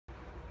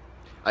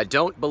I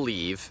don't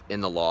believe in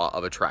the law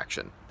of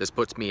attraction. This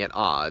puts me at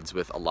odds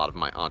with a lot of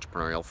my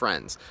entrepreneurial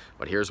friends,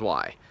 but here's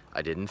why.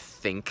 I didn't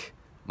think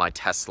my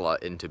Tesla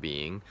into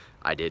being.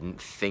 I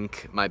didn't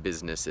think my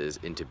businesses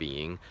into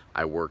being.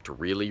 I worked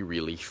really,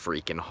 really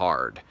freaking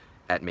hard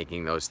at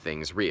making those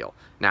things real.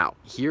 Now,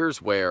 here's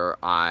where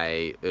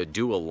I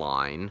do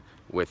align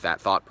with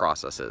that thought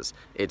processes.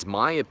 It's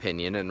my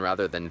opinion, and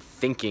rather than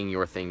thinking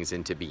your things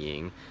into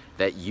being,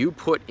 that you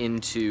put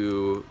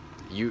into,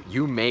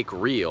 you make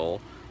real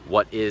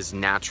what is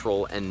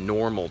natural and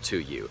normal to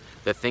you.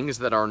 The things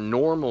that are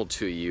normal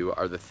to you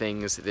are the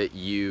things that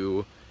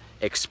you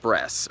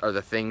express, are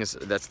the things,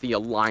 that's the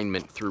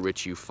alignment through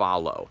which you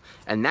follow.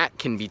 And that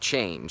can be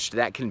changed,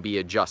 that can be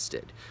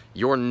adjusted.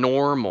 Your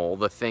normal,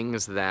 the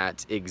things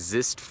that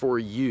exist for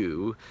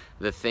you,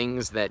 the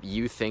things that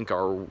you think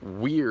are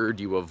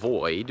weird, you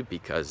avoid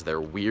because they're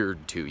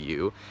weird to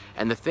you.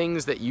 And the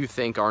things that you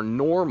think are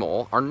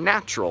normal are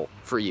natural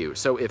for you.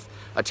 So if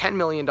a $10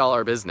 million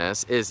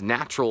business is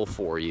natural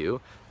for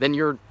you, then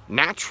you're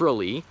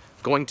naturally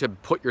going to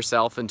put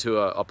yourself into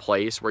a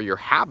place where your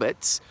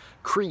habits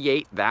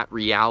create that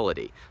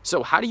reality.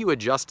 So how do you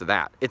adjust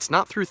that? It's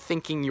not through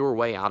thinking your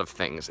way out of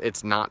things.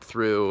 It's not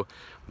through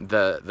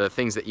the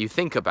things that you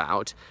think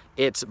about.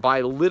 It's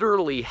by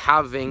literally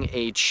having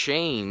a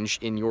change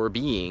in your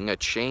being, a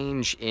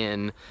change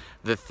in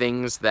the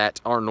things that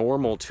are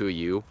normal to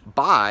you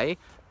by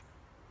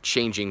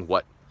changing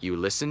what you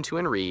listen to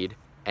and read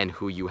and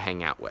who you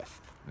hang out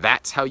with.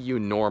 That's how you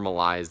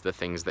normalize the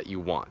things that you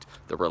want,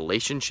 the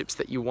relationships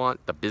that you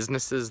want, the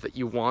businesses that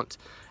you want,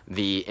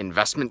 the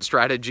investment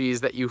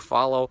strategies that you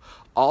follow.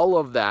 All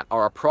of that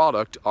are a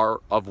product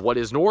of what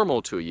is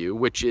normal to you,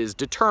 which is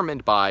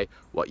determined by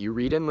what you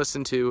read and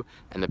listen to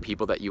and the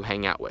people that you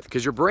hang out with.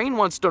 Because your brain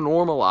wants to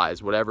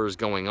normalize whatever is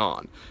going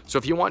on. So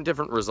if you want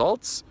different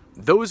results,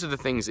 those are the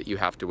things that you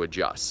have to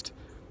adjust.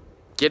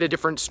 Get a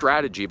different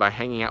strategy by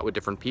hanging out with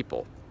different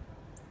people.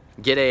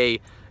 Get a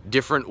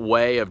different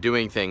way of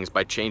doing things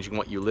by changing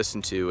what you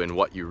listen to and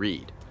what you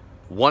read.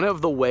 One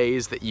of the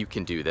ways that you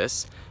can do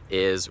this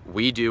is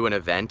we do an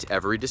event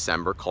every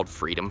December called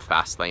Freedom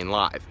Fastlane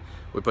Live.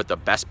 We put the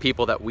best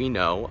people that we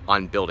know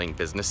on building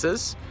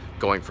businesses,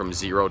 going from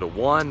 0 to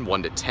 1,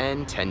 1 to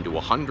 10, 10 to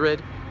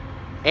 100,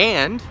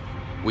 and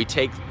we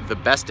take the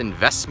best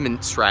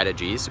investment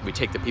strategies, we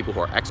take the people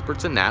who are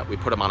experts in that, we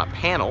put them on a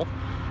panel,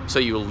 so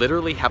you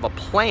literally have a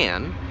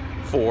plan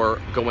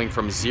for going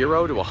from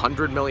 0 to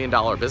 $100 million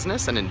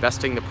business and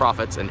investing the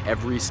profits in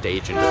every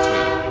stage in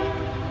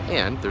between.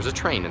 And there's a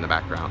train in the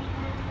background.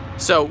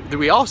 So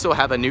we also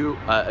have a new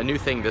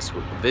thing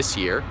this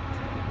year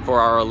for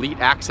our Elite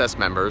Access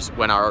members.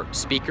 When our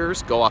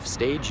speakers go off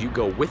stage, you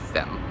go with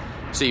them.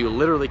 So you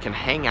literally can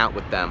hang out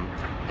with them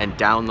and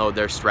download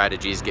their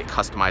strategies, get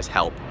customized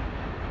help,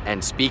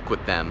 and speak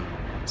with them.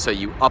 So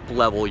you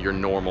up-level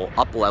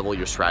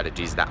your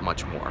strategies that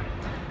much more.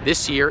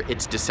 This year,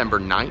 it's December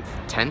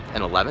 9th, 10th,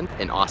 and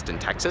 11th in Austin,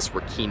 Texas. We're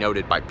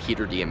keynoted by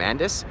Peter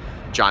Diamandis,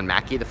 John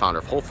Mackey, the founder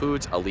of Whole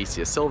Foods,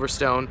 Alicia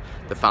Silverstone,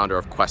 the founder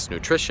of Quest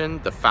Nutrition,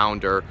 the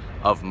founder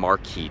of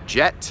Marquis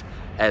Jet,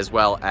 as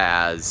well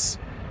as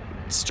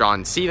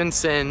John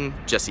Stevenson,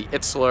 Jesse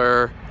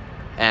Itzler,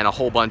 and a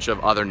whole bunch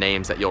of other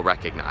names that you'll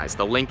recognize.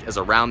 The link is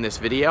around this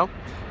video,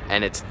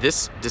 and it's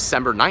this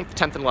December 9th,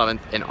 10th, and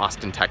 11th in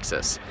Austin,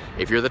 Texas.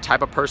 If you're the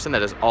type of person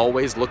that is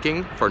always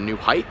looking for new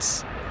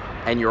heights,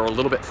 and you're a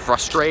little bit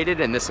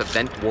frustrated in this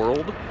event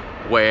world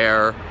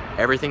where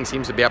everything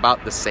seems to be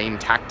about the same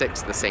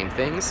tactics, the same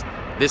things,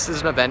 this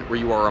is an event where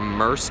you are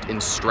immersed in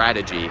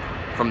strategy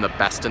from the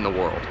best in the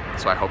world.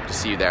 So I hope to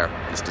see you there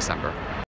this December.